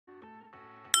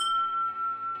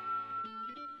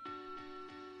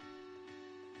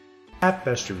At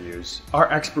Best Reviews,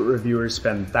 our expert reviewers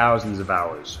spend thousands of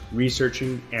hours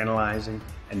researching, analyzing,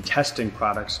 and testing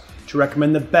products to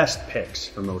recommend the best picks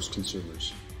for most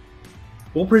consumers.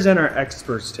 We'll present our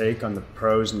experts' take on the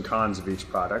pros and cons of each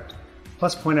product,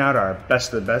 plus point out our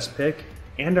best of the best pick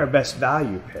and our best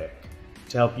value pick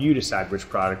to help you decide which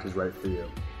product is right for you.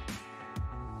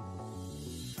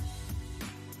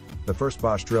 The first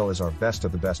Bosch drill is our best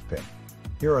of the best pick.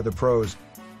 Here are the pros.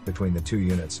 Between the two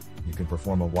units, you can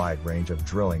perform a wide range of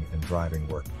drilling and driving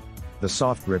work. The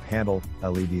soft grip handle,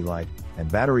 LED light,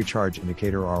 and battery charge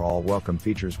indicator are all welcome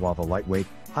features, while the lightweight,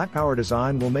 high-power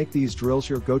design will make these drills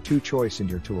your go-to choice in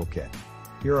your toolkit.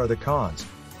 Here are the cons.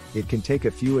 It can take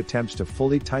a few attempts to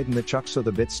fully tighten the chuck so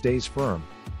the bit stays firm.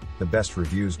 The Best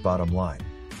Reviews bottom line.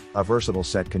 A versatile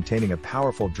set containing a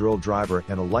powerful drill driver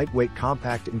and a lightweight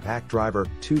compact impact driver,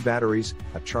 2 batteries,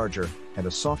 a charger, and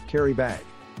a soft carry bag.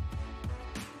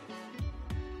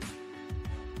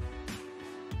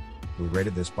 We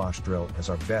rated this Bosch drill as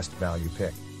our best value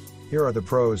pick. Here are the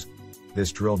pros.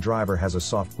 This drill driver has a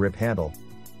soft grip handle,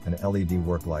 an LED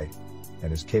work light,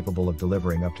 and is capable of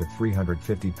delivering up to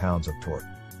 350 pounds of torque.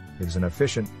 It is an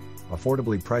efficient,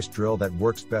 affordably priced drill that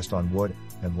works best on wood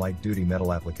and light-duty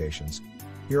metal applications.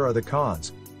 Here are the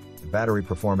cons. The battery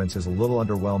performance is a little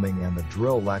underwhelming, and the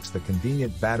drill lacks the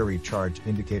convenient battery charge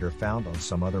indicator found on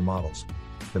some other models.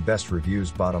 The Best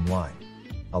Reviews bottom line.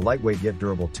 A lightweight yet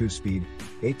durable 2-speed,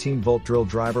 18-volt drill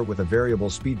driver with a variable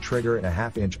speed trigger and a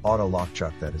half-inch auto lock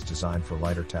chuck that is designed for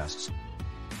lighter tasks.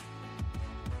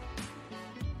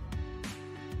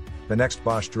 The next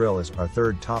Bosch drill is our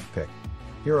third top pick.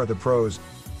 Here are the pros.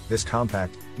 This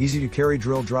compact, easy-to-carry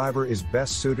drill driver is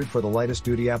best suited for the lightest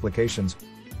duty applications.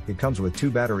 It comes with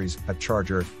 2 batteries, a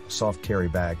charger, a soft carry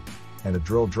bag, and a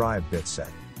drill drive bit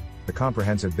set. The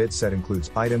comprehensive bit set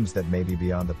includes items that may be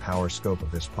beyond the power scope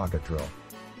of this pocket drill.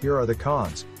 Here are the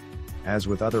cons. As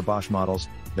with other Bosch models,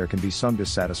 there can be some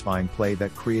dissatisfying play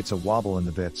that creates a wobble in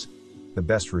the bits. The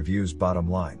Best Reviews bottom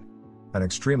line. An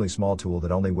extremely small tool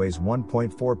that only weighs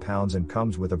 1.4 pounds and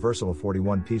comes with a versatile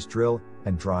 41-piece drill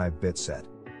and drive bit set.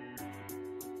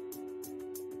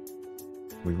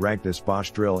 We rank this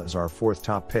Bosch drill as our 4th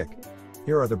top pick.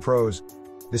 Here are the pros.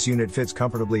 This unit fits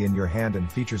comfortably in your hand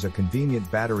and features a convenient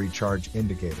battery charge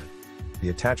indicator. The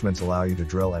attachments allow you to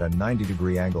drill at a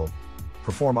 90-degree angle,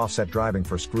 perform offset driving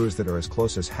for screws that are as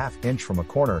close as half-inch from a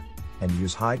corner, and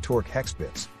use high-torque hex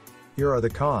bits. Here are the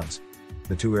cons.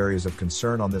 The 2 areas of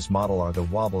concern on this model are the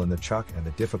wobble in the chuck and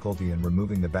the difficulty in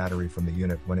removing the battery from the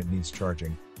unit when it needs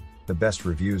charging. The Best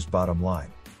Reviews bottom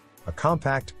line. A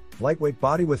compact, lightweight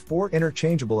body with 4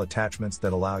 interchangeable attachments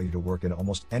that allow you to work in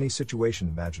almost any situation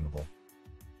imaginable.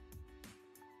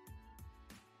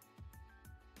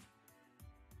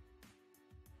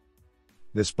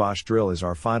 This Bosch drill is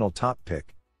our final top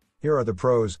pick. Here are the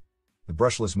pros. The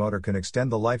brushless motor can extend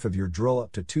the life of your drill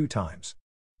up to 2 times.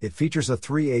 It features a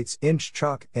 3/8-inch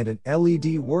chuck and an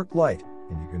LED work light,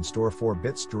 and you can store 4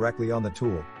 bits directly on the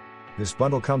tool. This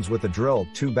bundle comes with a drill,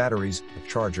 2 batteries, a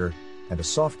charger, and a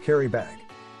soft carry bag.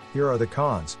 Here are the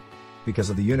cons. Because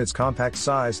of the unit's compact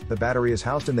size, the battery is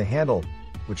housed in the handle,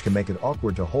 which can make it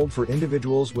awkward to hold for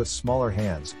individuals with smaller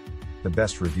hands. The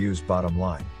Best Reviews bottom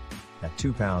line. At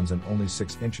 2 pounds and only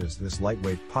 6 inches, this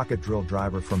lightweight pocket drill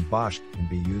driver from Bosch can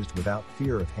be used without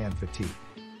fear of hand fatigue.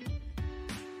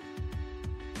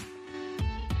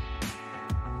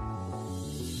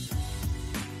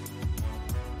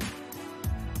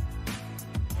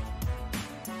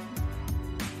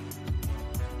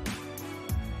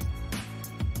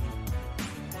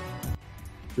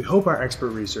 We hope our expert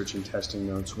research and testing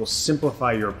notes will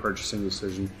simplify your purchasing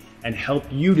decision and help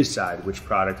you decide which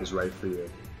product is right for you.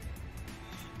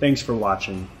 Thanks for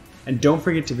watching, and don't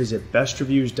forget to visit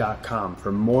bestreviews.com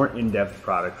for more in-depth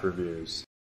product reviews.